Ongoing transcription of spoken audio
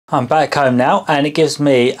I'm back home now and it gives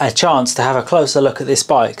me a chance to have a closer look at this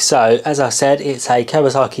bike. So as I said, it's a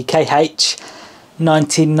Kawasaki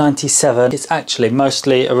KH125. It's actually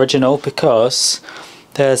mostly original because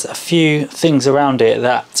there's a few things around it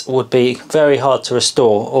that would be very hard to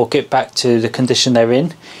restore or get back to the condition they're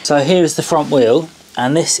in. So here is the front wheel,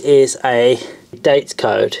 and this is a date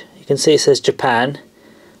code. You can see it says Japan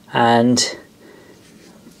and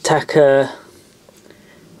Taka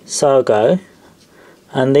Sago.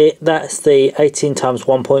 And that's the 18 times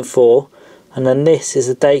 1.4, and then this is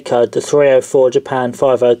the date code, the 304 Japan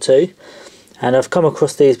 502. And I've come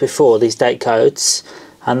across these before, these date codes,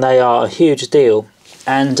 and they are a huge deal,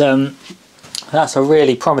 and that's a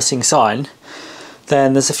really promising sign.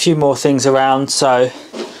 Then there's a few more things around, so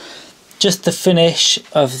just the finish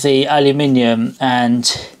of the aluminium and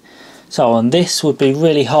so on. This would be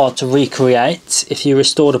really hard to recreate if you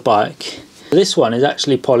restored a bike. This one is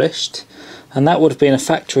actually polished, and that would have been a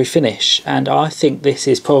factory finish, and I think this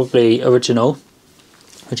is probably original,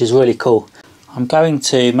 which is really cool. I'm going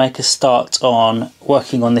to make a start on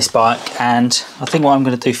working on this bike, and I think what I'm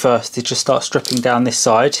going to do first is just start stripping down this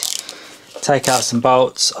side, take out some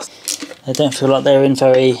bolts. I don't feel like they're in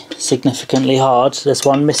very significantly hard. There's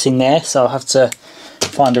one missing there, so I'll have to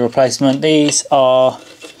find a replacement. These are,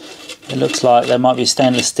 it looks like they might be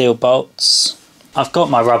stainless steel bolts. I've got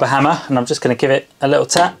my rubber hammer and I'm just going to give it a little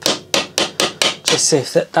tap. Just see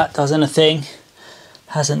if that does anything.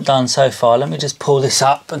 Hasn't done so far. Let me just pull this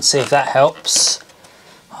up and see if that helps.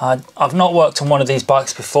 I've not worked on one of these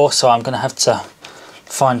bikes before, so I'm going to have to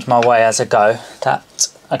find my way as I go.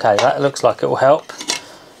 Okay, that looks like it will help.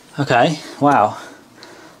 Okay, wow,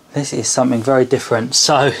 this is something very different.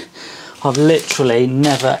 So I've literally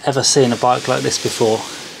never ever seen a bike like this before,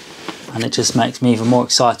 and it just makes me even more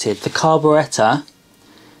excited. The carburettor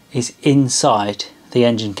is inside the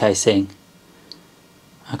engine casing.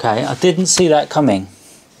 Okay, I didn't see that coming.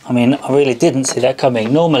 I mean, I really didn't see that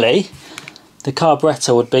coming. Normally, the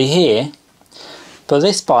carburettor would be here, but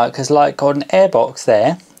this bike has like got an airbox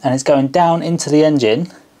there, and it's going down into the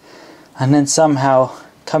engine, and then somehow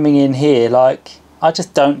coming in here. Like, I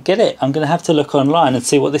just don't get it. I'm going to have to look online and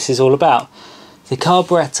see what this is all about. The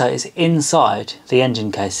carburettor is inside the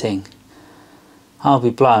engine casing. I'll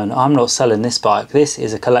be blown. I'm not selling this bike. This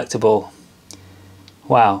is a collectible.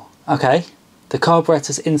 Wow. Okay. The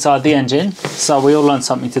carburettor's inside the engine, so we all learned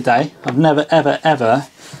something today. I've never ever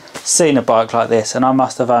seen a bike like this, and I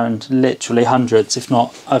must have owned literally hundreds, if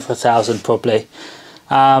not over 1,000 probably.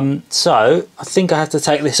 So I think I have to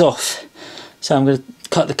take this off. So I'm going to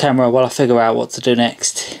cut the camera while I figure out what to do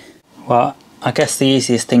next. Well, I guess the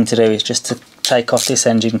easiest thing to do is just to take off this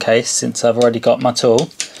engine case, since I've already got my tool,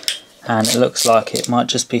 and it looks like it might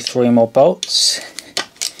just be 3 more bolts.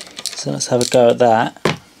 So let's have a go at that.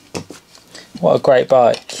 What a great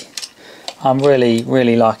bike. I'm really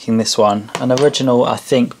liking this one. An original, I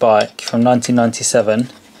think, bike from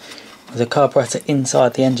 1997 with a carburettor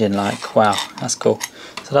inside the engine. Like, wow, that's cool.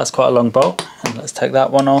 So that's quite a long bolt, and let's take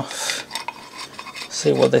that one off.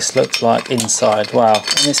 See what this looks like inside. Wow,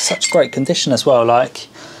 and it's such great condition as well. Like,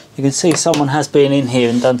 you can see someone has been in here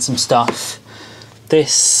and done some stuff.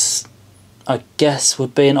 This, I guess,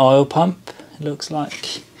 would be an oil pump, it looks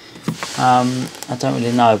like. I don't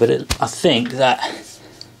really know, but I think that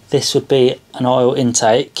this would be an oil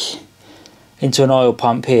intake into an oil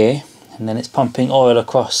pump here, and then it's pumping oil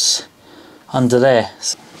across under there.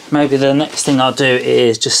 So maybe the next thing I'll do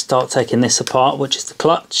is just start taking this apart, which is the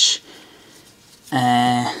clutch.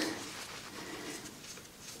 I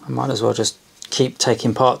might as well just keep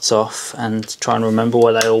taking parts off and try and remember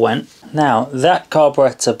where they all went. Now, that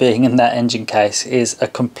carburettor being in that engine case is a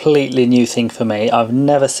completely new thing for me. I've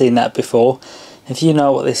never seen that before. If you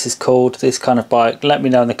know what this is called, this kind of bike, let me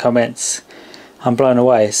know in the comments. I'm blown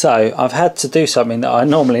away. So I've had to do something that I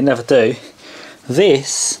normally never do.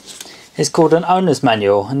 This is called an owner's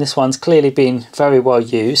manual, and this one's clearly been very well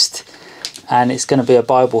used, and it's going to be a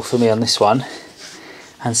Bible for me on this one.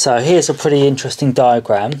 And so here's a pretty interesting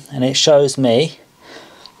diagram, and it shows me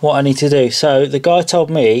what I need to do. So the guy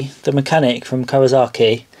told me, the mechanic from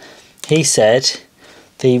Kawasaki, he said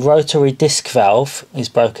the rotary disc valve is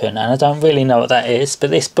broken, and I don't really know what that is,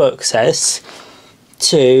 but this book says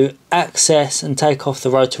to access and take off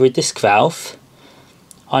the rotary disc valve,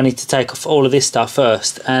 I need to take off all of this stuff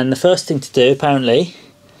first. And the first thing to do, apparently,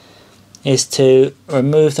 is to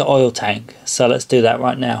remove the oil tank. So let's do that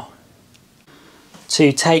right now.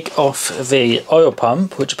 To take off the oil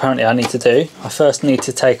pump, which apparently I need to do, I first need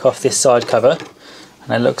to take off this side cover,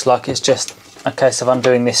 and it looks like it's just a case of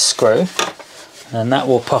undoing this screw, and then that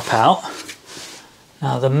will pop out.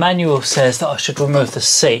 Now the manual says that I should remove the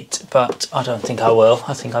seat, but I don't think I will.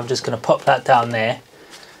 I think I'm just going to pop that down there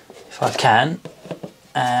if I can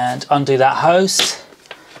and undo that hose.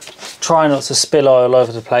 Try not to spill oil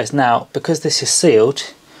over the place. Now because this is sealed,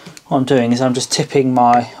 what I'm doing is I'm just tipping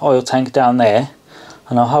my oil tank down there,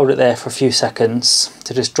 and I'll hold it there for a few seconds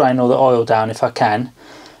to just drain all the oil down if I can,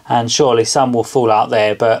 and surely some will fall out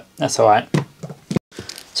there, but that's alright.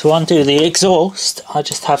 To undo the exhaust, I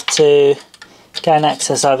just have to gain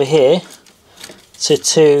access over here to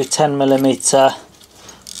two 10mm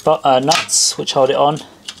nuts which hold it on.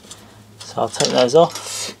 So I'll take those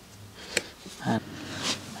off,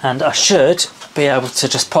 and I should be able to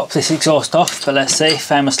just pop this exhaust off, but let's see,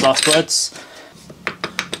 famous last words.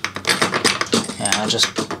 Yeah, I'll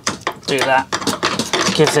just do that,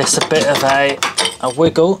 give this a bit of a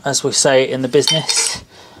wiggle, as we say in the business.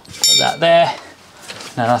 Put that there,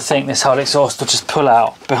 and I think this whole exhaust will just pull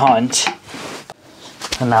out behind.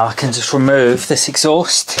 And now I can just remove this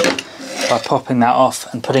exhaust by popping that off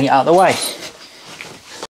and putting it out of the way.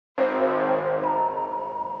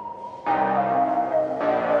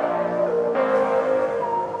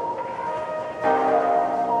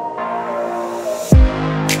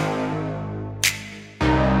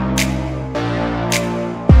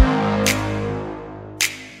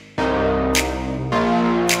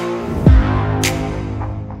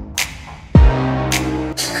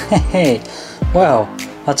 Well,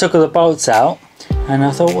 I took all the bolts out and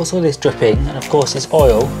I thought, what's all this dripping? And of course it's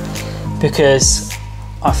oil, because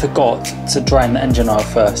I forgot to drain the engine oil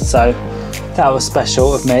first, so that was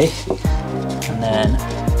special of me. And then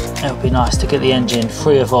it would be nice to get the engine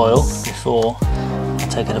free of oil before I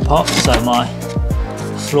take it apart, so my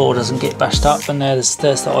floor doesn't get bashed up. And there's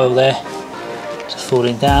the oil there just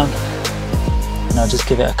falling down, and I'll just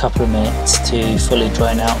give it a couple of minutes to fully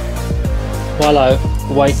drain out. While I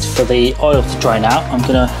wait for the oil to drain out, I'm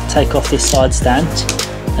going to take off this side stand.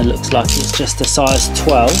 It looks like it's just a size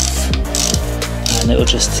 12, and it will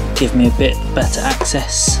just give me a bit better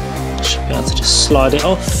access. I should be able to just slide it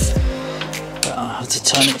off, but I'll have to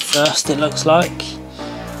turn it first, it looks like.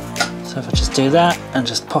 So if I just do that and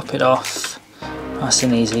just pop it off, nice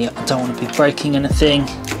and easy. I don't want to be breaking anything.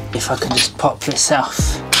 If I can just pop this off.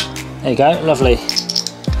 There you go, lovely.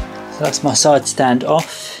 So that's my side stand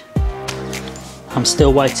off. I'm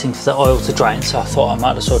still waiting for the oil to drain, so I thought I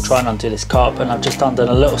might as well try and undo this carb, and I've just undone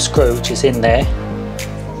a little screw which is in there,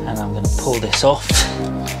 and I'm going to pull this off,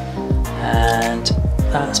 and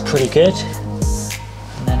that's pretty good.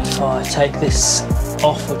 And then if I take this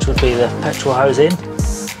off, which would be the petrol hose in,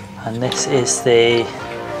 and this is the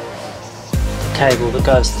cable that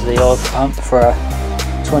goes to the oil pump for a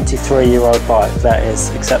 23-year-old bike. That is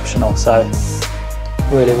exceptional. So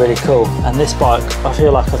really cool. And this bike, I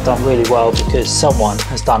feel like I've done really well because someone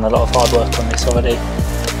has done a lot of hard work on this already.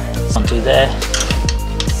 Undo there.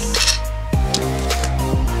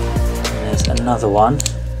 And there's another one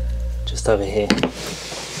just over here.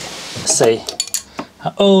 Let's see.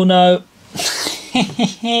 Oh no!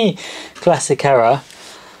 Classic error.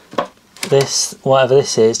 This, whatever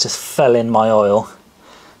this is, just fell in my oil.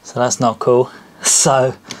 So that's not cool.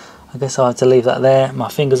 So I guess I'll have to leave that there. My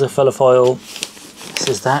fingers are full of oil.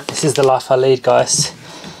 This is the life I lead, guys.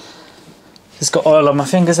 Just got oil on my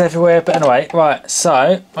fingers everywhere, but anyway, right,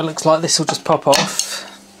 so it looks like this will just pop off.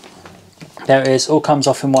 There it is, all comes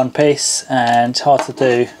off in one piece, and hard to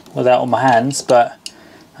do without all my hands, but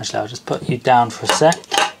actually I'll just put you down for a sec.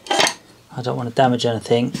 I don't want to damage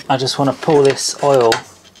anything. I just want to pull this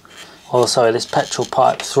this petrol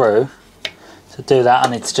pipe through. To do that I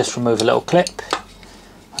need to just remove a little clip,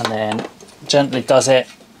 and then gently does it.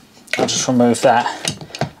 I'll just remove that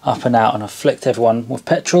up and out, and I've flicked everyone with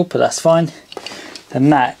petrol, but that's fine. Then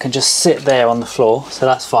that can just sit there on the floor, so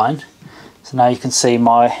that's fine. So now you can see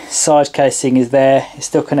my side casing is there, it's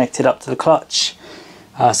still connected up to the clutch,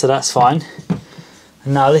 so that's fine.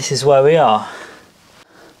 And now this is where we are.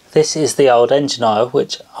 This is the old engine oil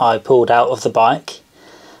which I pulled out of the bike,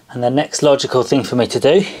 and the next logical thing for me to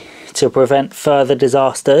do to prevent further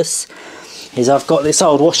disasters is I've got this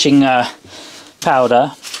old washing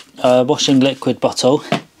powder, washing liquid bottle,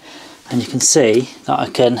 and you can see that I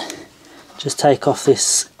can just take off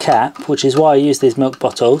this cap, which is why I use these milk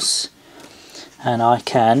bottles, and I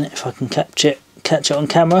can, if I can catch it on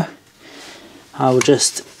camera, I will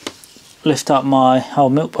just lift up my whole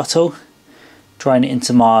milk bottle, drain it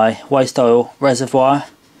into my waste oil reservoir,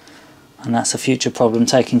 and that's a future problem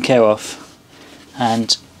taken care of.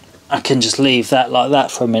 And I can just leave that like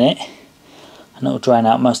that for a minute and it'll drain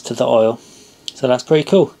out most of the oil, so that's pretty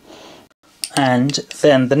cool. And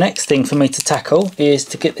then the next thing for me to tackle is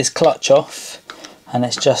to get this clutch off, and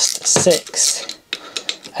it's just 6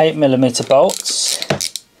 8mm bolts,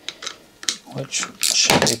 which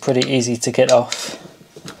should be pretty easy to get off.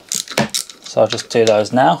 So I'll just do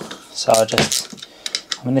those now. So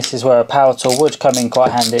I mean, this is where a power tool would come in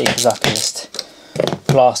quite handy, because I can just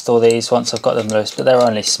blast all these once I've got them loose, but they're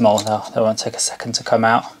only small, they won't take a second to come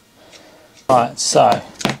out. Right, so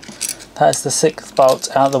that's the 6th bolt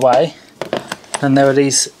out of the way, and there are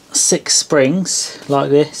these 6 springs like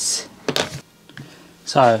this.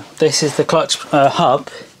 So this is the clutch hub,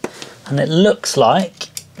 and it looks like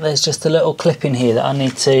there's just a little clip in here that I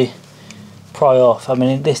need to pry off. I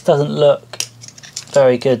mean, this doesn't look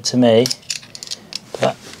very good to me,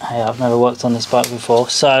 but hey, I've never worked on this bike before,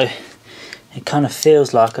 so it kind of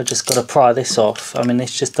feels like I just got to pry this off. I mean,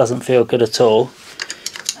 this just doesn't feel good at all.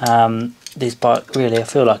 This bike, really, I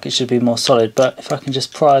feel like it should be more solid, but if I can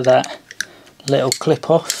just pry that little clip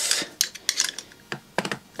off.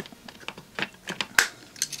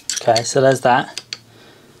 Okay, so there's that.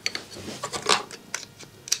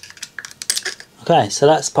 Okay, so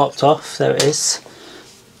that's popped off, there it is.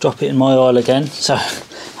 Drop it in my oil again. So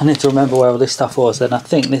I need to remember where all this stuff was, and I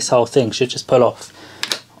think this whole thing should just pull off.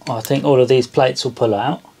 I think all of these plates will pull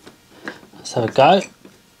out. Let's have a go.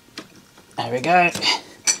 There we go.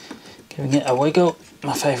 Giving it a wiggle,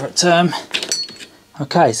 my favourite term.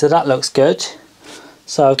 Okay, so that looks good.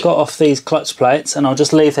 So I've got off these clutch plates, and I'll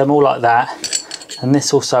just leave them all like that. And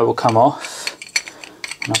this also will come off.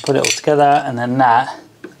 And I'll put it all together, and then that.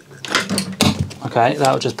 Okay,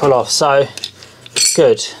 that will just pull off. So,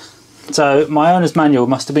 good. So my owner's manual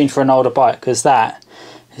must have been for an older bike, because that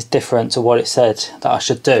is different to what it said that I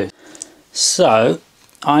should do. So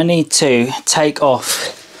I need to take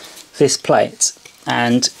off this plate,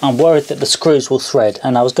 and I'm worried that the screws will thread,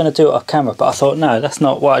 and I was going to do it off camera, but I thought no, that's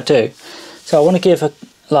not what I do. So I want to give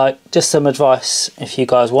just some advice, if you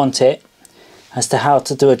guys want it, as to how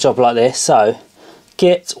to do a job like this. So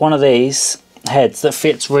get one of these heads that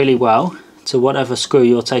fits really well to whatever screw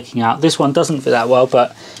you're taking out. This one doesn't fit that well,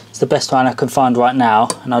 but it's the best one I can find right now,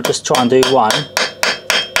 and I'll just try and do one.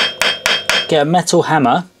 Get a metal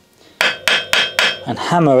hammer and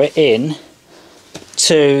hammer it in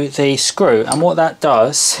to the screw, and what that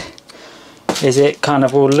does is it kind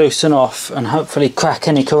of will loosen off and hopefully crack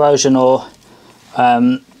any corrosion or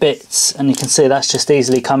bits, and you can see that's just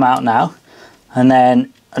easily come out now. And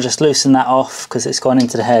then I just loosen that off because it's gone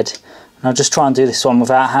into the head, and I'll just try and do this one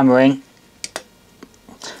without hammering.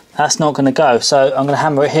 That's not going to go, so I'm going to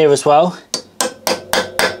hammer it here as well.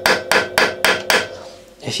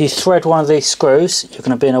 If you thread one of these screws, you're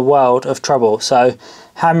going to be in a world of trouble. So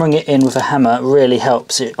hammering it in with a hammer really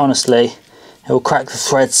helps. It honestly, it will crack the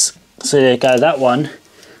threads. So there you go, that one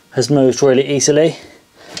has moved really easily.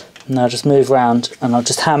 And I'll just move around and I'll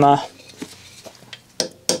just hammer.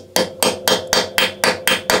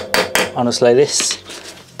 Honestly,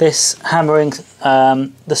 this hammering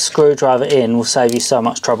the screwdriver in will save you so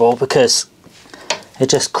much trouble, because it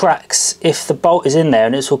just cracks. If the bolt is in there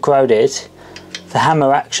and it's all corroded, the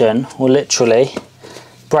hammer action will literally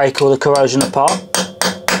break all the corrosion apart,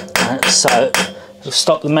 and so it'll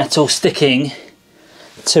stop the metal sticking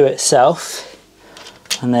to itself,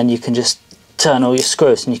 and then you can just turn all your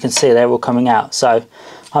screws and you can see they're all coming out. So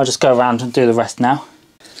I'll just go around and do the rest now.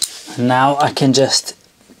 And now I can just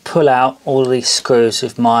pull out all these screws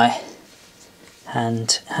with my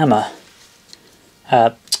hand hammer,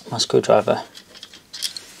 my screwdriver.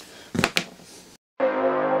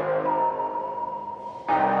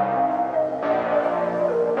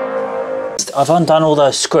 I've undone all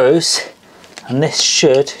those screws, and this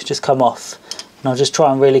should just come off, and I'll just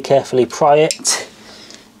try and really carefully pry it,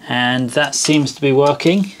 and that seems to be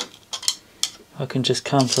working. I can just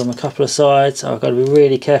come from a couple of sides. I've got to be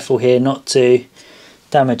really careful here not to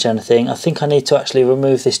damage anything. I think I need to actually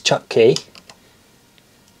remove this chuck key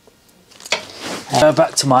and go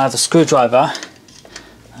back to my other screwdriver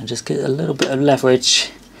and just get a little bit of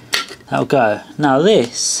leverage. That'll go. Now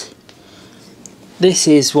this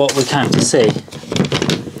is what we came to see.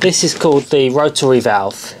 This is called the rotary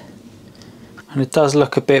valve, and it does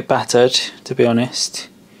look a bit battered, to be honest.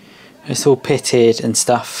 It's all pitted and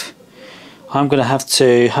stuff. I'm going to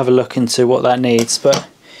have a look into what that needs, but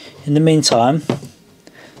in the meantime,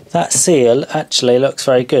 that seal actually looks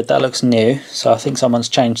very good. That looks new, so I think someone's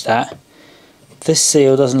changed that. This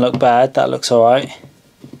seal doesn't look bad, that looks alright.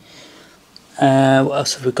 What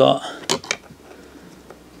else have we got?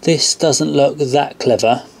 This doesn't look that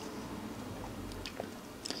clever,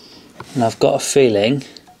 and I've got a feeling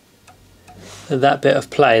that that bit of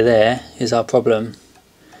play there is our problem.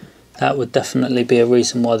 That would definitely be a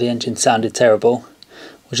reason why the engine sounded terrible,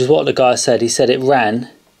 which is what the guy said. He said it ran,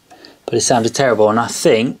 but it sounded terrible, and I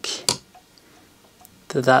think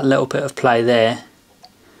that little bit of play there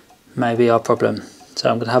may be our problem. So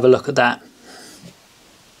I'm going to have a look at that.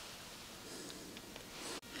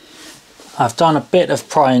 I've done a bit of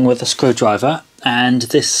prying with a screwdriver, and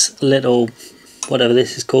this little, whatever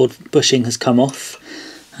this is called, bushing has come off,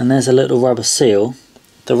 and there's a little rubber seal.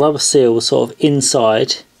 The rubber seal was sort of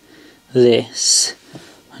inside this,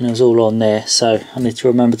 and it was all on there, so I need to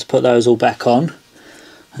remember to put those all back on.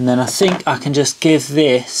 And then I think I can just give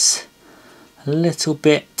this a little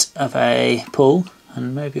bit of a pull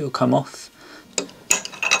and maybe it'll come off.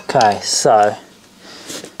 Okay, so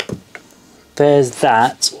there's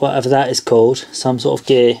that, whatever that is called, some sort of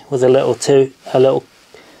gear with a little tooth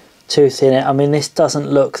in it. I mean, this doesn't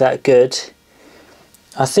look that good.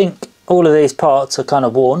 I think all of these parts are kind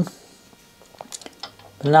of worn,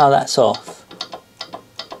 but now that's off.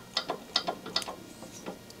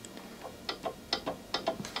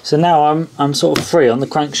 So now I'm sort of free on the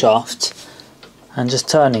crankshaft and just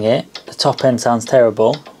turning it. The top end sounds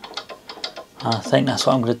terrible. I think that's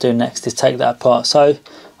what I'm going to do next, is take that apart. So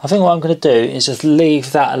I think what I'm going to do is just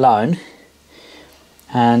leave that alone,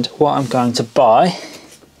 and what I'm going to buy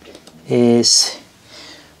is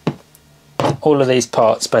all of these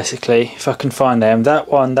parts basically, if I can find them. That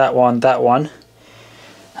one, that one, that one,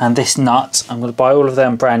 and this nut. I'm going to buy all of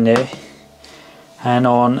them brand new. And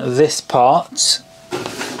on this part,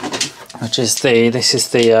 which is this is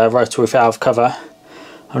the rotary valve cover,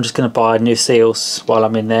 I'm just going to buy new seals while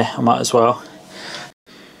I'm in there. I might as well.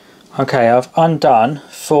 Okay, I've undone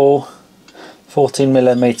 4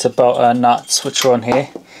 14mm bolt nuts which are on here.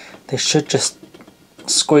 They should just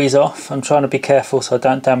squeeze off. I'm trying to be careful so I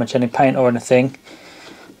don't damage any paint or anything,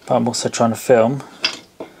 but I'm also trying to film.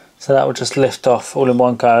 So that will just lift off all in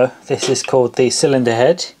one go. This is called the cylinder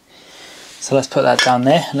head. So let's put that down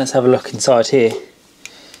there and let's have a look inside here.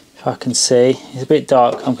 If I can see, it's a bit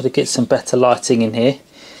dark. I'm going to get some better lighting in here,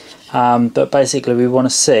 but basically we want to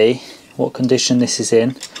see what condition this is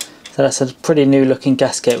in. So that's a pretty new looking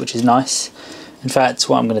gasket, which is nice. In fact,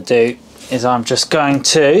 what I'm going to do is I'm just going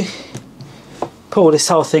to pull this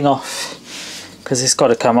whole thing off, because it's got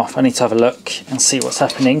to come off. I need to have a look and see what's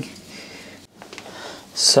happening.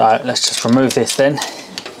 So let's just remove this then,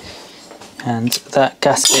 and that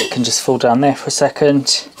gasket can just fall down there for a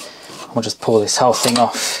second. We'll just pull this whole thing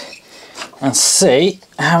off and see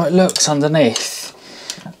how it looks underneath.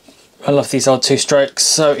 I love these old 2-strokes,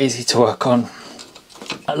 so easy to work on.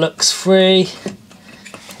 That looks free.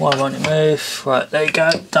 Why won't it move? Right, there you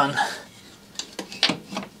go, done.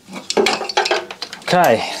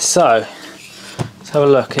 Okay, so let's have a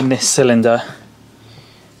look in this cylinder.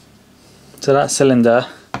 So that cylinder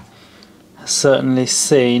has certainly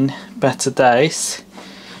seen better days.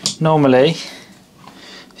 Normally,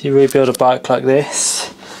 if you rebuild a bike like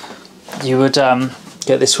this, you would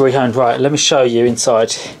get this rehoned. Right, let me show you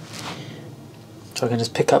inside. So I can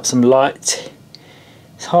just pick up some light.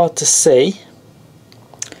 It's hard to see,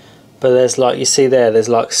 but there's, like you see there, there's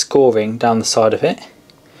like scoring down the side of it.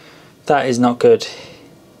 That is not good.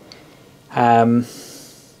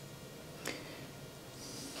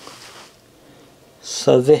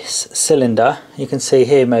 So this cylinder, you can see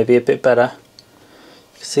here maybe a bit better.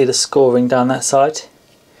 You can see the scoring down that side.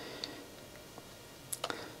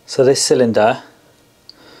 So this cylinder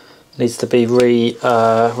needs to be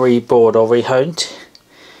rebored or rehoned.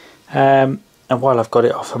 And while I've got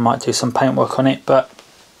it off, I might do some paint work on it, but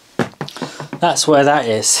that's where that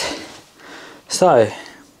is. So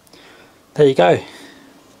there you go.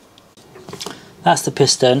 That's the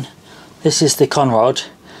piston. This is the conrod,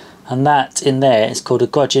 and that in there is called a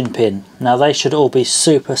gudgeon pin. Now they should all be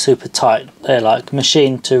super tight. They're like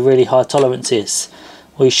machined to really high tolerances.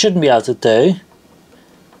 What you shouldn't be able to do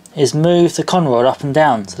is move the conrod up and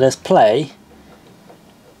down. So there's play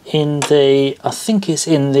in the, I think it's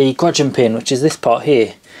in the gudgeon pin, which is this part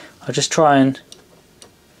here. I'll just try and,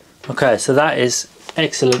 okay, so that is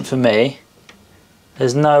excellent for me.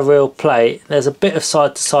 There's no real play. There's a bit of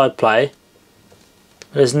side to side play.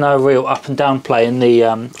 There's no real up and down play in the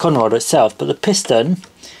conrod itself, but the piston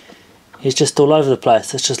is just all over the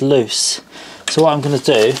place. It's just loose. So what I'm going to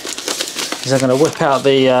do is I'm going to whip out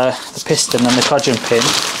the piston and the gudgeon pin.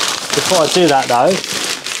 Before I do that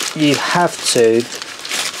though, you have to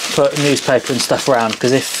put newspaper and stuff around,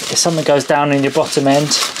 because if something goes down in your bottom end,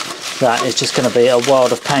 that is just going to be a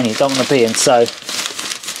world of pain you don't want to be in. So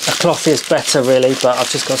a cloth is better really, but I've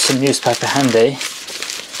just got some newspaper handy,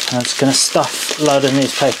 and I'm just going to stuff a load of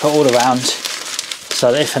newspaper all around,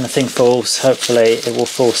 so that if anything falls, hopefully it will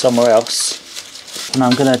fall somewhere else. And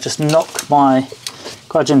I'm going to just knock my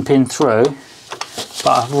gudgeon pin through, but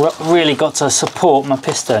I've really got to support my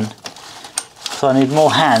piston, so I need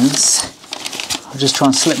more hands. I'll just try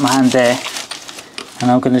and slip my hand there,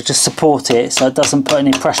 and I'm going to just support it so it doesn't put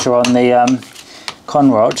any pressure on the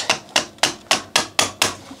con rod,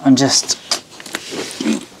 and just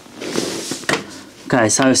okay,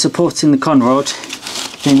 so supporting the con rod,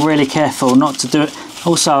 being really careful not to do it.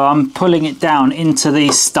 Also, I'm pulling it down into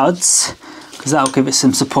these studs because that'll give it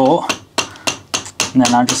some support, and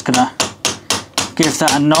then I'm just going to give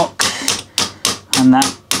that a knock, and that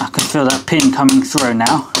I can feel that pin coming through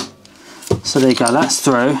now. So there you go, that's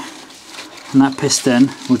through, and that piston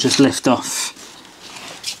will just lift off.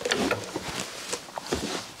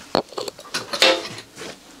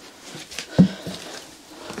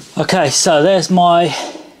 Okay, so there's my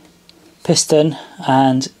piston,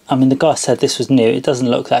 and I mean the guy said this was new. It doesn't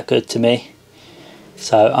look that good to me,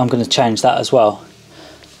 so I'm going to change that as well.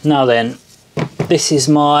 Now then, this is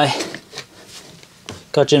my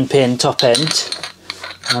gudgeon pin top end,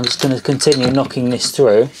 and I'm just going to continue knocking this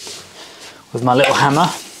through with my little hammer.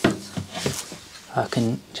 I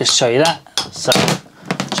can just show you that. So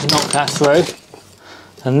just knock that through,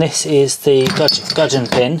 and this is the gudgeon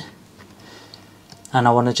pin, and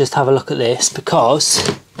I want to just have a look at this because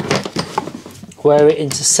where it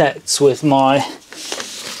intersects with my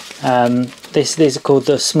these are called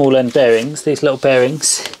the small end bearings. These little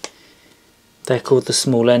bearings, they're called the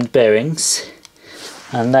small end bearings,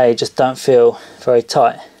 and they just don't feel very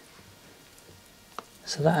tight.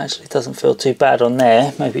 So that actually doesn't feel too bad on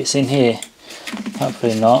there. Maybe it's in here,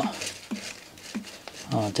 hopefully not.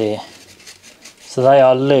 Oh dear. So they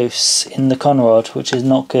are loose in the con rod, which is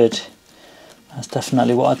not good. That's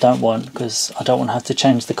definitely what I don't want, because I don't want to have to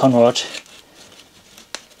change the con rod.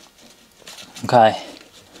 Okay,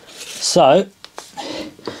 so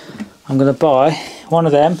I'm going to buy one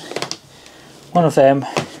of them,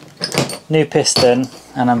 new piston,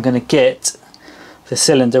 and I'm going to get the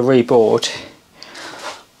cylinder rebored.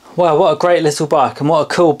 Wow, what a great little bike, and what a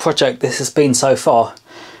cool project this has been so far.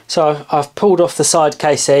 So I've pulled off the side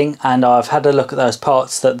casing, and I've had a look at those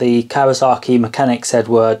parts that the Kawasaki mechanic said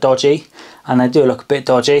were dodgy, and they do look a bit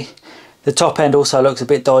dodgy. The top end also looks a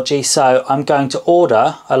bit dodgy, so I'm going to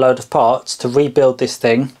order a load of parts to rebuild this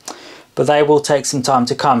thing, but they will take some time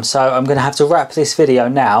to come. So I'm going to have to wrap this video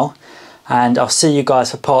now, and I'll see you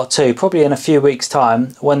guys for part 2 probably in a few weeks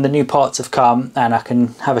time when the new parts have come and I can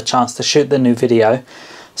have a chance to shoot the new video.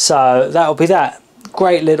 So that'll be that.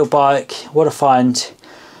 Great little bike, what a find.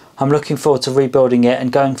 I'm looking forward to rebuilding it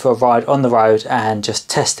and going for a ride on the road and just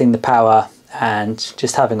testing the power and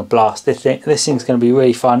just having a blast. This thing's going to be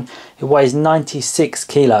really fun. It weighs 96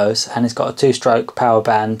 kilos and it's got a 2-stroke power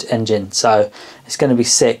band engine, so it's going to be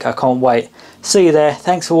sick. I can't wait. See you there.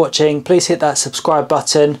 Thanks for watching. Please hit that subscribe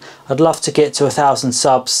button. I'd love to get to 1,000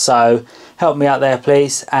 subs, so help me out there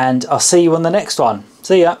please, and I'll see you on the next one.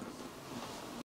 See ya.